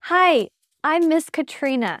Hi, I'm Miss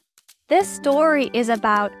Katrina. This story is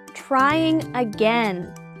about trying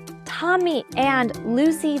again. Tommy and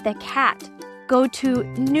Lucy the cat go to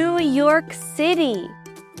New York City.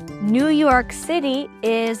 New York City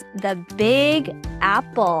is the Big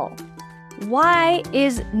Apple. Why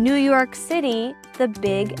is New York City the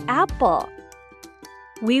Big Apple?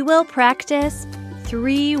 We will practice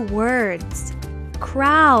 3 words.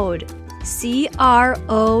 Crowd, C-R-O-W-D.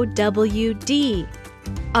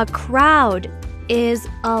 A crowd is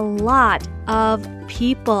a lot of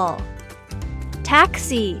people.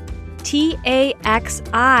 Taxi,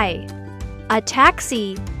 T-A-X-I. A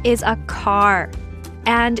taxi is a car,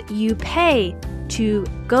 and you pay to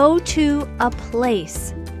go to a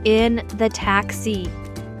place in the taxi.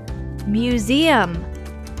 Museum,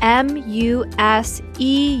 M-U-S-E-U-M.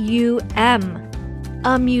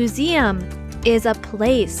 A museum is a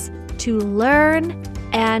place to learn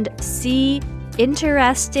and see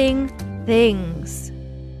interesting things.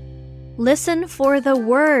 Listen for the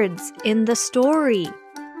words in the story.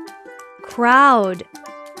 Crowd,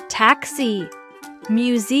 taxi,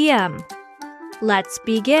 museum. Let's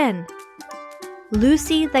begin.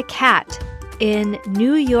 Lucy the cat in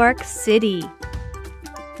New York City.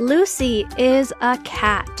 Lucy is a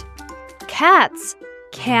cat. Cats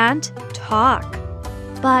can't talk,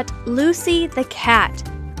 but Lucy the cat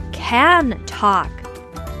can talk.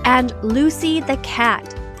 And Lucy the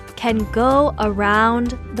cat can go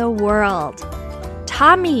around the world.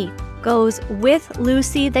 Tommy goes with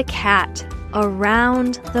Lucy the cat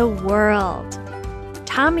around the world.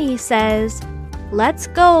 Tommy says, "Let's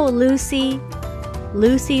go, Lucy."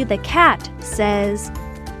 Lucy the cat says,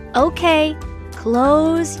 "Okay,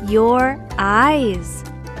 close your eyes."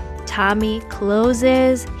 Tommy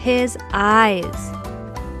closes his eyes.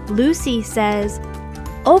 Lucy says,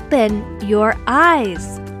 "Open your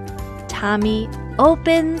eyes." Tommy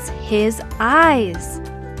opens his eyes.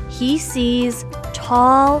 He sees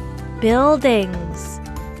tall buildings.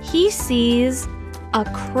 He sees a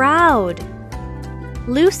crowd.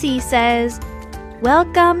 Lucy says,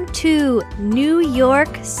 "Welcome to New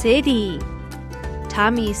York City."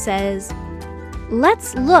 Tommy says,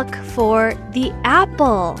 "Let's look for the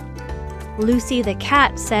apple." Lucy the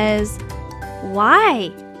cat says,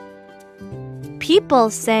 "Why?"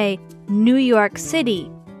 People say New York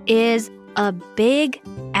City is a big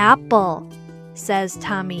apple, says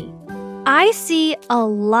Tommy. I see a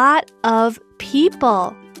lot of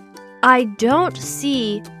people. I don't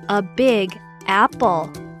see a big apple,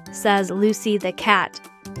 says Lucy the cat.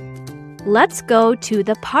 Let's go to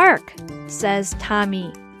the park, says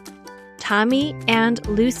Tommy. Tommy and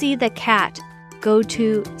Lucy the cat go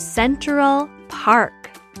to Central Park.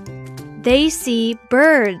 They see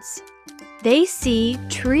birds. They see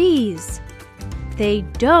trees. They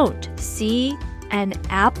don't see an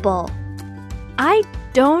apple. I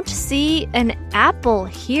don't see an apple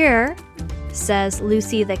here, says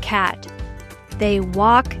Lucy the cat. They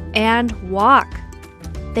walk and walk.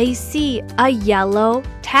 They see a yellow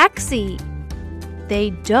taxi.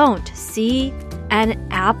 They don't see an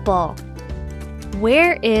apple.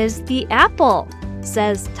 Where is the apple?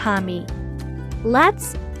 Says Tommy.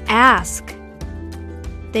 Let's ask.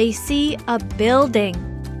 They see a building.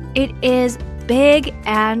 It is big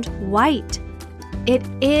and white. It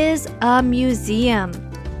is a museum.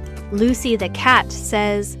 Lucy the cat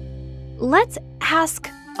says, "Let's ask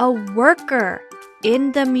a worker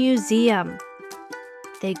in the museum."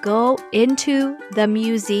 They go into the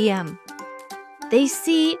museum. They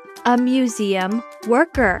see a museum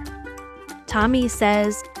worker. Tommy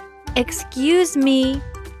says, "Excuse me,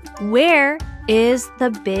 where is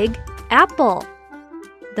the big apple?"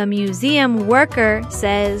 The museum worker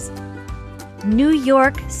says, "New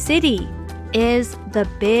York City is the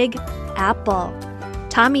Big Apple."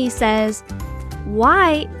 Tommy says,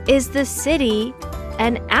 "Why is the city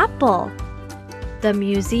an apple?" The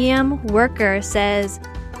museum worker says,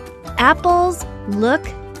 "Apples look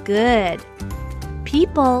good.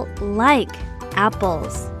 People like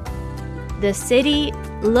apples. The city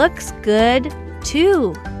looks good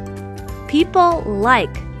too. People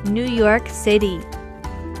like New York City.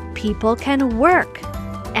 People can work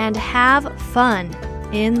and have fun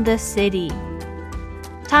in the city."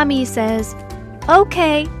 Tommy says,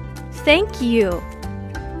 "Okay, thank you."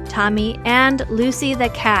 Tommy and Lucy the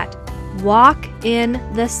cat walk in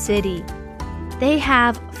the city. They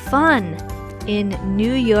have fun in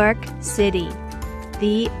New York City.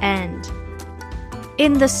 The end.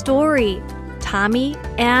 In the story, Tommy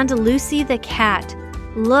and Lucy the cat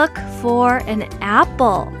look for an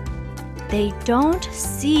apple. They don't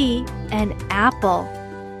see an apple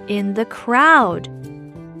in the crowd.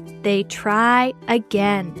 They try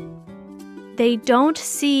again. They don't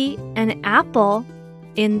see an apple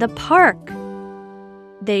in the park.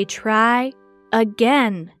 They try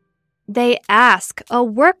again. They ask a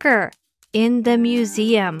worker in the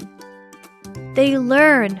museum. They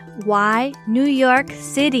learn why New York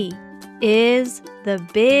City is the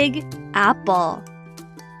Big Apple.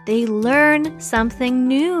 They learn something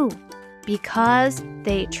new because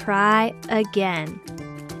they try again.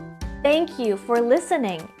 Thank you for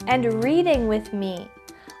listening and reading with me.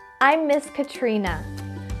 I'm Miss Katrina.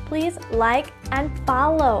 Please like and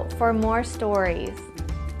follow for more stories.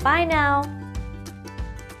 Bye now.